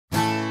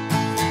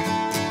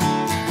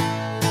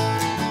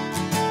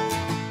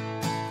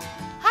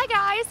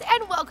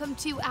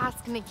welcome to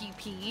Ask Nikki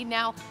P.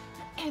 Now,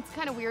 it's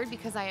kind of weird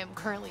because I am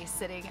currently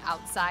sitting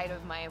outside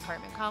of my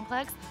apartment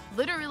complex,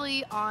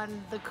 literally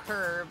on the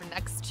curb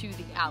next to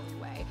the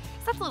alleyway.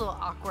 So that's a little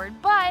awkward,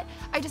 but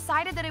I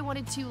decided that I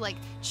wanted to like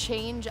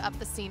change up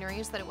the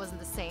scenery so that it wasn't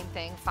the same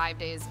thing 5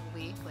 days a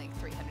week, like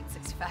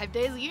 365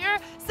 days a year.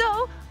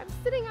 So I'm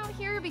sitting out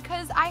here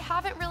because I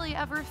haven't really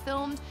ever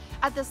filmed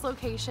at this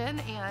location,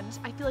 and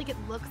I feel like it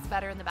looks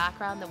better in the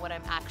background than what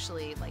I'm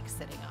actually like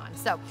sitting on.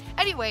 So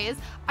anyways,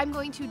 I'm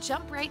going to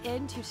jump right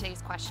into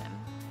today's question.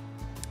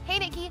 Hey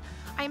Nikki,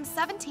 I am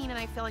 17 and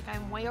I feel like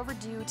I'm way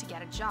overdue to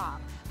get a job,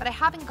 but I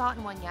haven't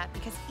gotten one yet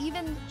because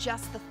even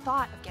just the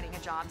thought of getting a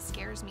job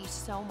scares me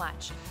so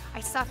much.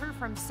 I suffer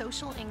from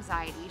social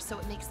anxiety, so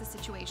it makes the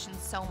situation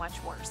so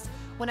much worse.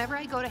 Whenever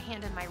I go to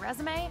hand in my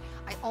resume,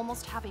 I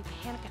almost have a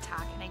panic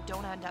attack and I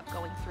don't end up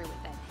going through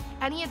with it.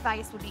 Any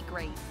advice would be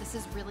great. This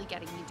is really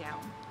getting me down.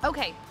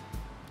 Okay,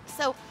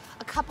 so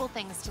a couple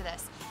things to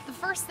this. The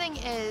first thing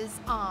is,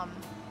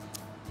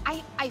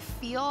 I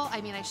feel,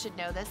 I mean, I should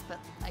know this, but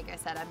like I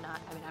said, I'm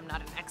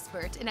not an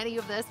expert in any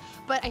of this,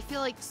 but I feel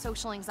like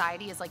social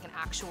anxiety is like an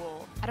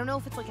actual, I don't know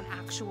if it's like an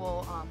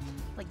actual,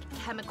 like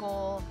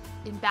chemical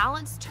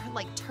imbalance,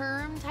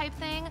 term type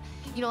thing,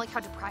 you know, like how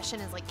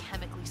depression is like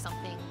chemically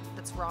something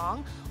that's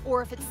wrong,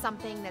 or if it's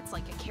something that's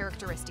like a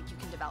characteristic you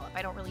can develop.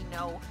 I don't really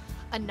know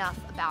enough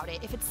about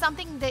it. If it's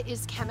something that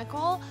is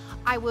chemical,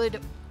 I would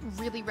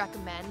really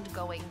recommend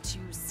going to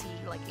see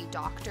like a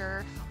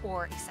doctor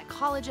or a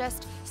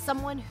psychologist,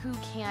 someone who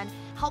can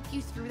help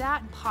you through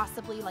that and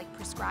possibly like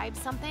prescribe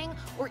something,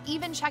 or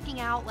even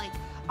checking out like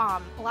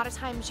a lot of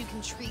times you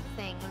can treat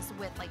things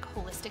with like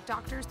holistic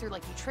doctors through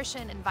like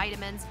nutrition and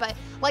vitamins. But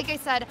like I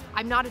said,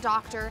 I'm not a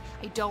doctor.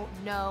 I don't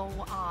know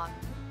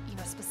you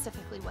know,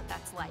 specifically what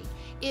that's like.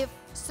 If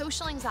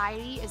social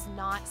anxiety is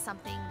not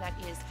something that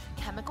is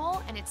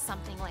chemical and it's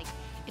something like,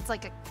 it's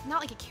like a,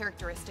 not like a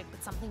characteristic,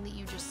 but something that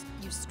you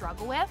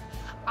struggle with,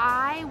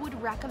 I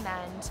would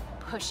recommend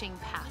pushing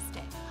past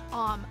it.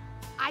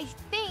 I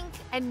think,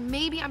 and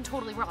maybe I'm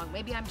totally wrong,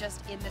 maybe I'm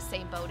just in the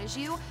same boat as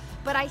you,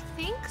 but I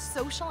think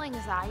social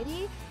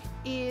anxiety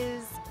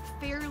is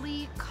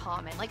fairly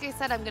common. Like I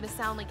said, I'm gonna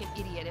sound like an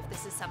idiot if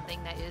this is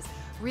something that is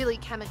really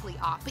chemically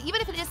off. But even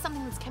if it is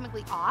something that's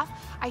chemically off,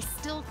 I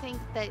still think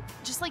that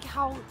just like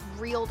how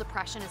real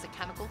depression is a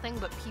chemical thing,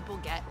 but people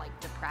get like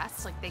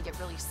depressed, like they get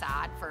really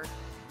sad for,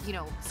 you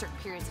know, certain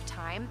periods of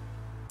time.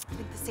 I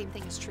think the same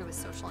thing is true with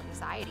social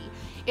anxiety.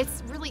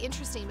 It's really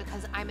interesting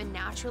because I'm a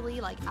naturally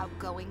like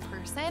outgoing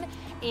person,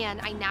 and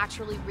I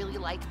naturally really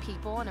like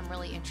people, and I'm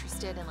really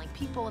interested in like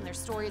people and their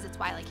stories. It's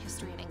why I like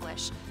history and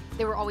English.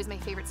 They were always my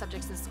favorite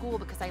subjects in school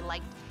because I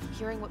liked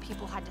hearing what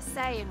people had to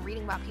say and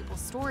reading about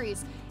people's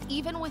stories.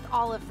 Even with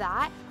all of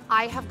that,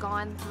 I have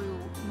gone through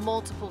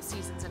multiple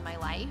seasons in my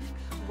life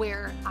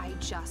where I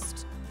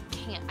just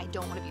I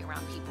don't want to be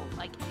around people.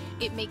 Like,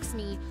 it makes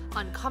me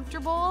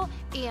uncomfortable,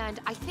 and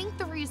I think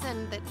the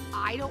reason that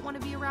I don't want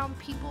to be around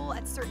people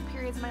at certain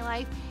periods of my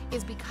life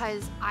is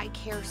because I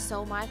care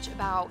so much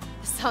about,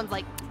 this sounds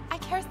like I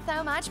care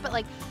so much, but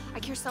like I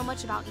care so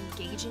much about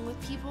engaging with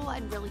people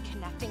and really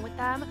connecting with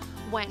them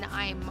when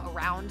I'm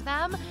around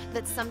them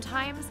that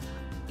sometimes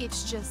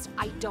it's just,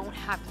 I don't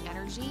have the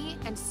energy,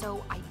 and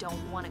so I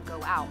don't want to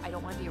go out. I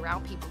don't want to be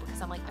around people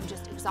because I'm like, I'm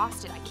just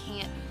exhausted. I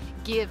can't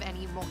give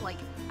any more, like,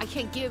 I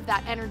can't give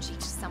that energy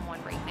to someone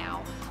right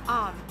now.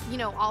 You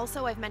know,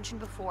 also I've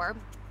mentioned before,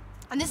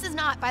 and this is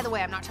not, by the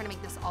way, I'm not trying to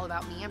make this all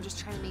about me. I'm just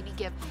trying to maybe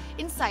give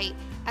insight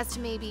as to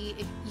maybe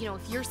if, you know,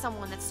 if you're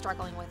someone that's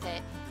struggling with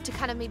it, to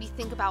kind of maybe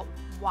think about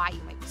why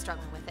you might be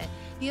struggling with it.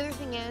 The other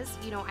thing is,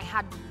 you know, I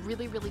had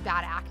really, really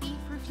bad acne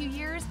for a few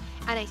years,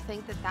 and I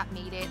think that that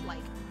made it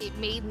like, it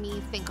made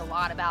me think a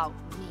lot about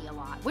me a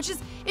lot, which is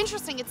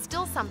interesting. It's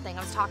still something. I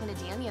was talking to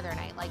Dan the other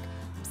night, like,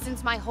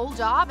 since my whole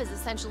job is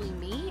essentially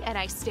me and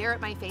I stare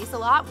at my face a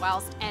lot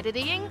whilst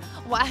editing,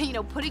 while, you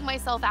know, putting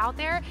myself out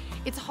there,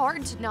 it's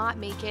hard to not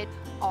make it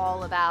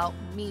all about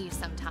me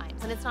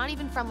sometimes. And it's not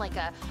even from like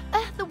a,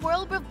 the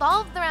world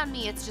revolves around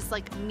me. It's just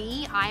like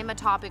me, I'm a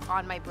topic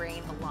on my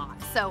brain a lot.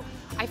 So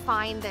I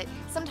find that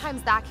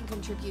sometimes that can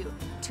contribute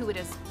to it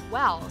as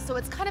well. So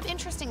it's kind of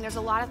interesting. There's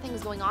a lot of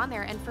things going on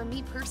there. And for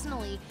me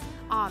personally,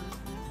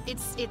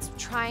 it's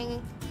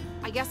trying,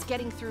 I guess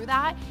getting through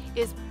that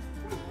is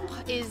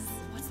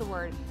what's the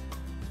word?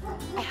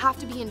 I have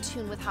to be in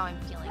tune with how I'm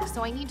feeling.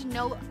 So I need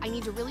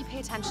to really pay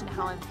attention to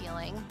how I'm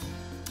feeling.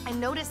 I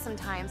notice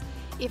sometimes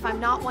if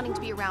I'm not wanting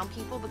to be around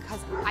people because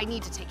I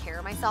need to take care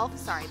of myself.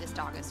 Sorry, this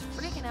dog is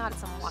freaking out at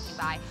someone walking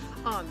by.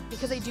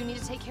 Because I do need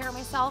to take care of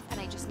myself and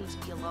I just need to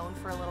be alone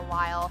for a little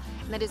while,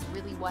 and that is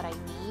really what I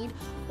need.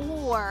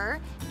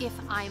 Or if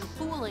I'm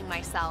fooling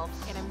myself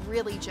and I'm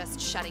really just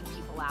shutting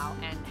people out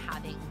and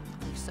having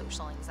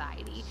social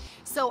anxiety.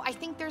 So I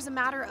think there's a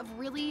matter of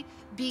really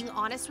being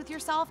honest with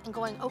yourself and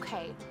going,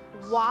 okay,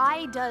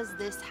 why does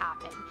this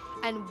happen?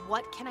 And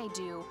what can I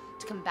do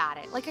to combat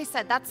it? Like I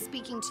said, that's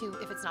speaking to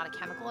if it's not a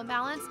chemical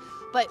imbalance,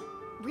 but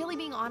really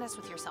being honest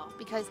with yourself,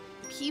 because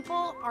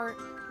people aren't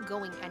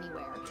going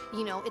anywhere.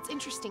 You know, it's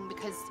interesting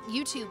because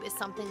YouTube is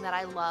something that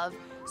I love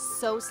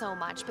so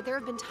much, but there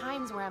have been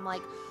times where I'm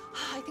like,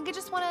 I think I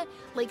just want to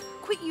like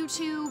quit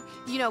YouTube,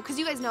 you know, because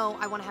you guys know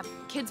I want to have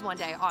kids one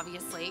day,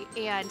 obviously.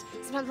 And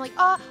sometimes I'm like,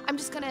 oh, I'm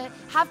just going to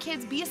have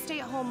kids, be a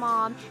stay-at-home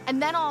mom,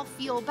 and then I'll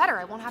feel better.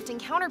 I won't have to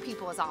encounter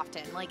people as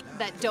often, like,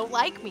 that don't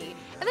like me.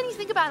 And then you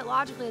think about it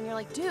logically and you're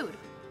like, dude,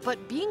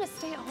 but being a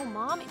stay-at-home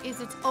mom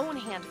is its own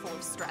handful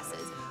of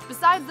stresses.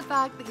 Besides the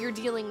fact that you're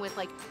dealing with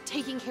like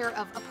taking care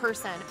of a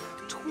person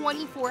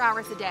 24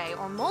 hours a day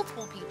or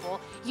multiple people,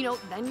 you know,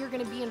 then you're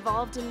gonna be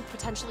involved in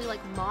potentially like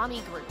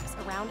mommy groups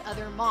around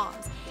other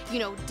moms, you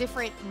know,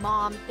 different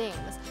mom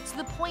things. So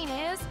the point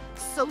is,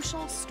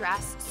 social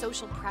stress,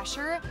 social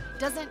pressure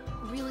doesn't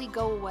really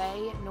go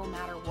away no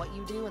matter what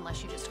you do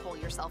unless you just hole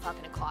yourself up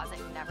in a closet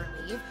and never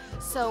leave.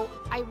 So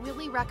I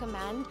really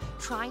recommend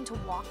trying to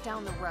walk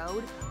down the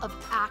road of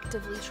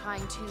actively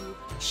trying to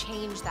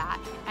change that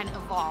and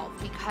evolve,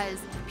 because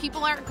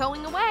people aren't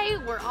going away.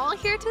 We're all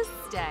here to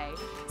stay.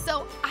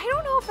 So I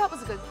don't know if that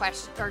was a good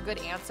question or a good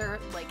answer,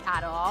 like,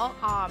 at all.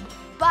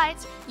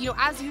 But, you know,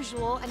 as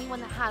usual, anyone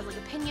that has like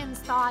opinions,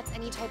 thoughts,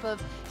 any type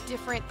of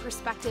different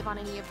perspective on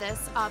any of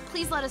this,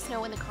 please let us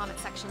know in the comment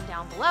section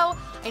down below.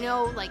 I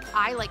know, like,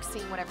 I like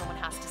seeing what everyone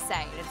has to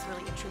say, and it's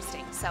really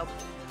interesting. So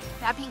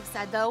that being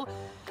said, though,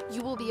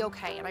 you will be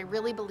okay. And I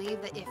really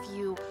believe that if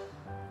you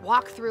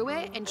walk through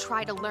it and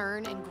try to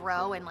learn and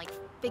grow and like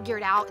figure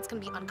it out, it's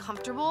gonna be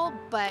uncomfortable,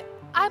 but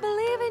I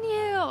believe in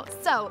you.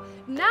 So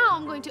now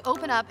I'm going to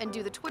open up and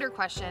do the Twitter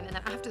question, and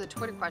then after the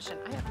Twitter question,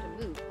 I have to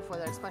move before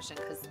the next question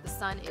because the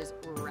sun is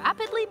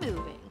rapidly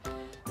moving.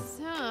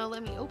 So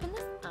let me open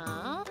this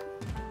up.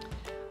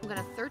 I'm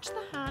gonna search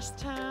the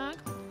hashtag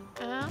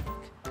Ask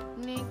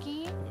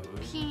Nikki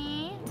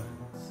P.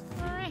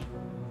 All right,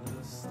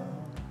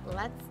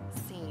 let's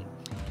see.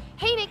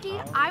 Hey Nikki,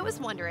 I was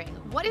wondering,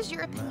 what is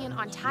your opinion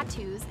on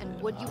tattoos,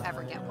 and would you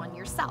ever get one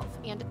yourself,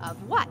 and of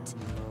what?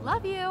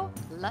 Love you,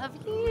 love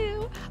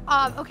you.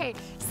 Okay,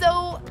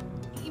 so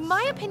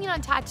my opinion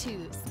on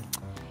tattoos,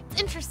 it's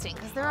interesting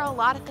because there are a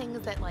lot of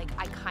things that like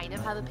I kind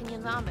of have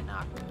opinions on, but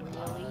not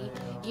really.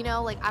 You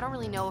know, like, I don't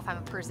really know if I'm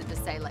a person to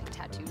say like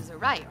tattoos are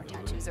right or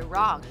tattoos are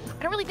wrong.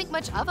 I don't really think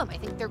much of them. I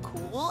think they're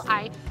cool.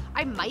 I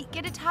might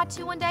get a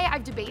tattoo one day.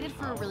 I've debated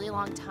for a really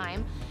long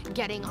time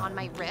getting on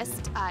my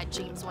wrist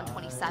James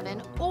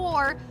 127,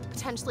 or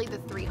potentially the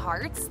 3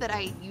 hearts that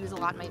I use a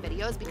lot in my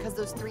videos, because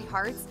those 3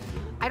 hearts,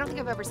 I don't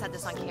think I've ever said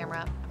this on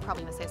camera. I'm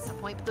probably gonna say it at some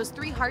point, but those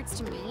 3 hearts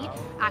to me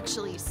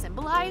actually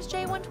symbolize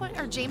James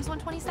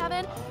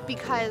 127,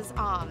 because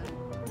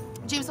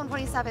James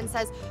 127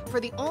 says, for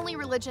the only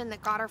religion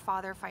that God our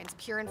Father finds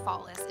pure and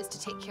faultless is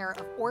to take care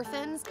of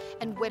orphans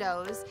and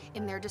widows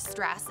in their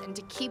distress, and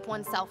to keep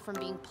oneself from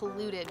being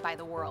polluted by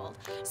the world.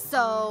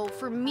 So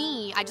for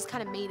me, I just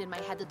kind of made in my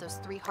head that those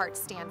 3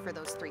 hearts stand for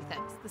those 3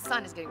 things. The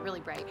sun is getting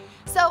really bright.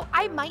 So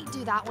I might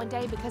do that one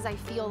day, because I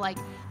feel like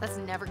that's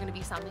never gonna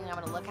be something I'm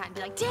gonna look at and be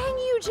like, dang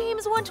you,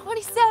 James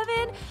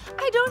 127,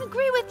 I don't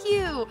agree with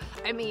you.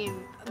 I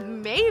mean,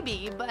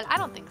 maybe, but I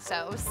don't think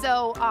so.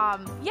 So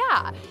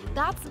yeah,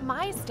 that's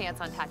my stance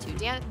on tattoo.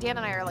 Dan and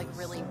I are like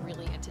really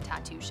into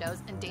tattoo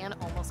shows, and Dan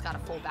almost got a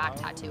full back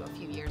tattoo a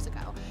few years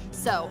ago.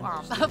 So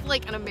of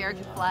like an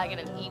American flag and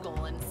an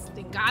eagle, and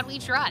in God we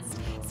trust.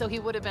 So he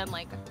would have been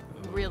like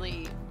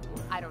really,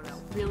 I don't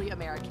know, really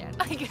American,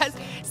 I guess.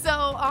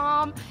 So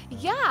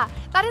yeah,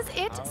 that is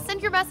it.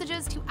 Send your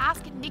messages to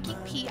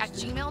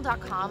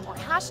asknikkiP@gmail.com or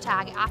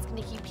hashtag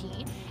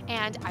AskNikkiP,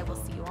 and I will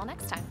see you all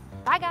next time.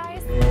 Bye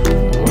guys.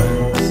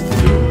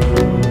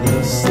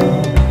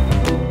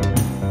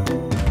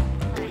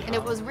 And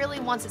it was really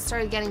once it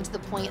started getting to the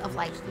point of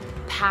like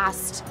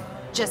past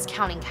just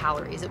counting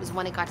calories. It was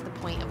when it got to the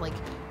point of like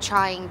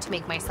trying to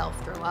make myself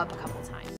throw up a couple times.